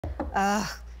Ugh,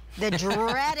 the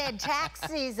dreaded tax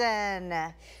season.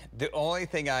 The only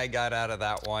thing I got out of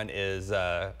that one is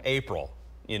April.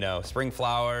 You know, spring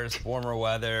flowers, warmer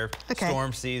weather,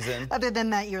 storm season. Other than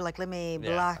that, you're like, let me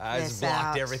block this out. I just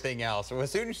blocked everything else. So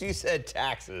as soon as you said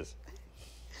taxes,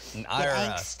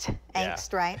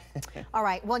 Angst, right? All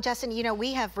right. Well, Justin, you know,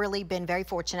 we have really been very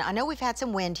fortunate. I know we've had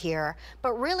some wind here,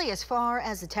 but really, as far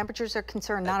as the temperatures are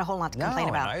concerned, not a whole lot to complain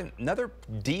about. Another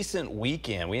decent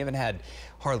weekend. We haven't had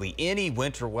hardly any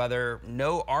winter weather,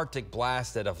 no Arctic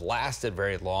blasts that have lasted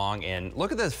very long. And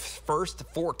look at the first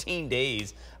 14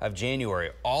 days of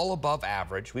January, all above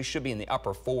average. We should be in the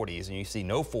upper 40s, and you see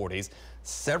no 40s,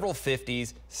 several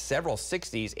 50s, several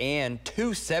 60s, and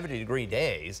 2 70-degree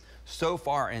days so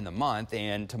far in the month.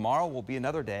 And tomorrow will be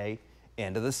another day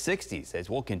into the 60s as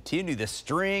we'll continue this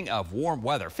string of warm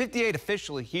weather. 58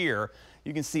 officially here.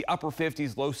 You can see upper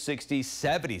 50s, low 60s,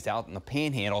 70s out in the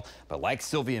panhandle. But like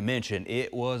Sylvia mentioned,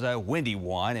 it was a windy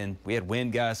one, and we had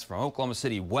wind gusts from Oklahoma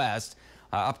City west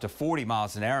up to 40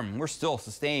 miles an hour. And we're still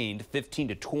sustained 15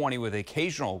 to 20 with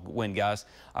occasional wind gusts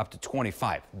up to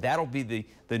 25. That'll be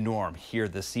the norm here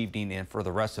this evening and for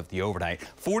the rest of the overnight.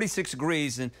 46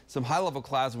 degrees and some high level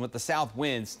clouds, and with the south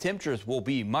winds, temperatures will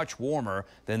be much warmer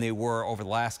than they were over the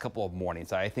last couple of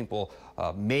mornings. I think we'll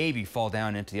maybe fall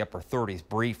down into the upper 30s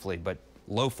briefly, but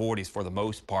low 40s for the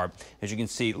most part. As you can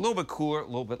see, a little bit cooler, a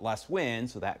little bit less wind,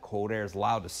 so that cold air is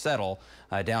allowed to settle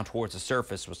down towards the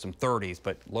surface with some 30s,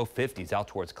 but low 50s out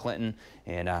towards Clinton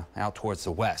and out towards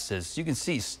the west. As you can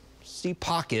see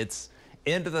pockets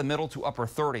into the middle to upper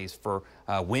 30s for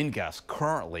wind gusts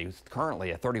currently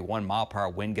a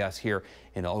 31-mile-per-hour wind gust here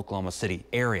in the Oklahoma City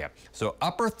area. So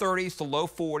upper 30s to low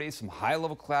 40s, some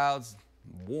high-level clouds,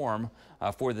 warm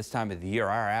for this time of the year.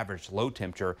 Our average low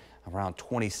temperature around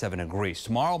 27 degrees.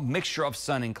 Tomorrow, mixture of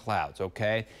sun and clouds,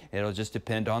 okay? It'll just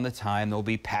depend on the time. There'll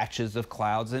be patches of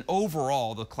clouds, and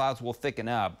overall, the clouds will thicken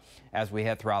up as we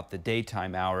head throughout the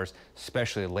daytime hours,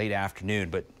 especially late afternoon,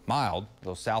 but mild.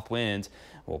 Those south winds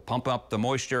will pump up the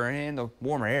moisture and the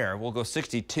warmer air. We'll go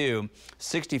 62,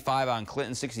 65 on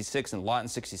Clinton, 66 in Lawton,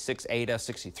 66, Ada,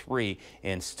 63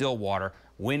 in Stillwater.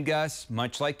 Wind gusts,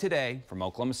 much like today, from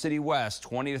Oklahoma City west,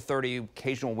 20 to 30,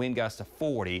 occasional wind gusts to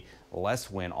 40,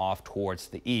 less wind off towards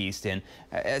the east, and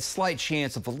a slight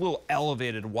chance of a little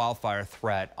elevated wildfire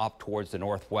threat up towards the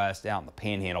northwest out in the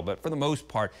panhandle. But for the most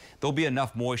part, there'll be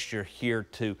enough moisture here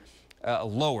to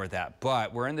lower that.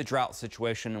 But we're in the drought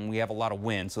situation and we have a lot of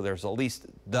wind, so there's at least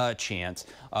the chance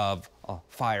of a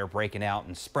fire breaking out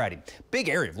and spreading. Big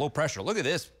area of low pressure. Look at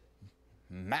this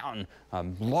mountain,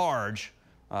 large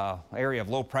area of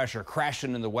low pressure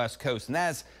crashing in the west coast, and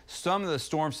that's some of the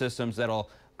storm systems that'll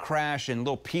crash, and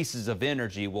little pieces of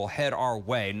energy will head our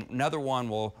way. Another one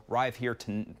will arrive here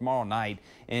tomorrow night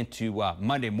into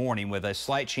Monday morning with a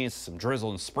slight chance of some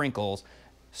drizzle and sprinkles.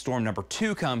 Storm number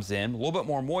 2 comes in, a little bit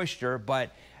more moisture,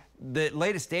 but the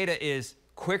latest data is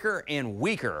quicker and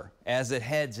weaker as it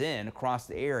heads in across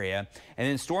the area. And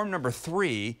then storm number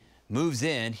 3 moves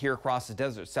in here across the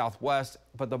desert southwest,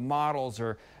 but the models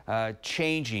are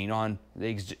changing on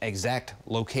the exact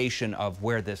location of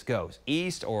where this goes,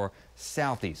 east or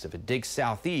southeast. If it digs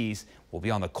southeast, we'll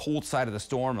be on the cold side of the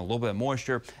storm, a little bit of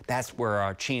moisture. That's where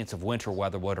our chance of winter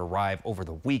weather would arrive over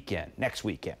the weekend, next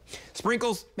weekend.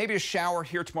 Sprinkles, maybe a shower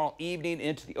here tomorrow evening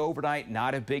into the overnight,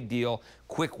 not a big deal.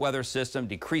 Quick weather system,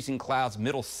 decreasing clouds,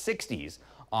 middle 60s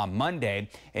on Monday,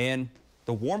 and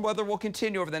the warm weather will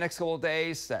continue over the next couple of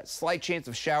days. That slight chance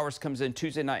of showers comes in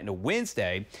Tuesday night into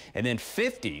Wednesday, and then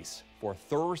 50s for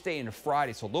Thursday and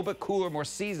Friday. So a little bit cooler, more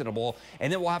seasonable,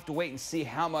 and then we'll have to wait and see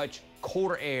how much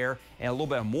colder air and a little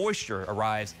bit of moisture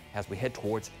arrives as we head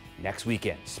towards next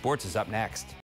weekend. Sports is up next.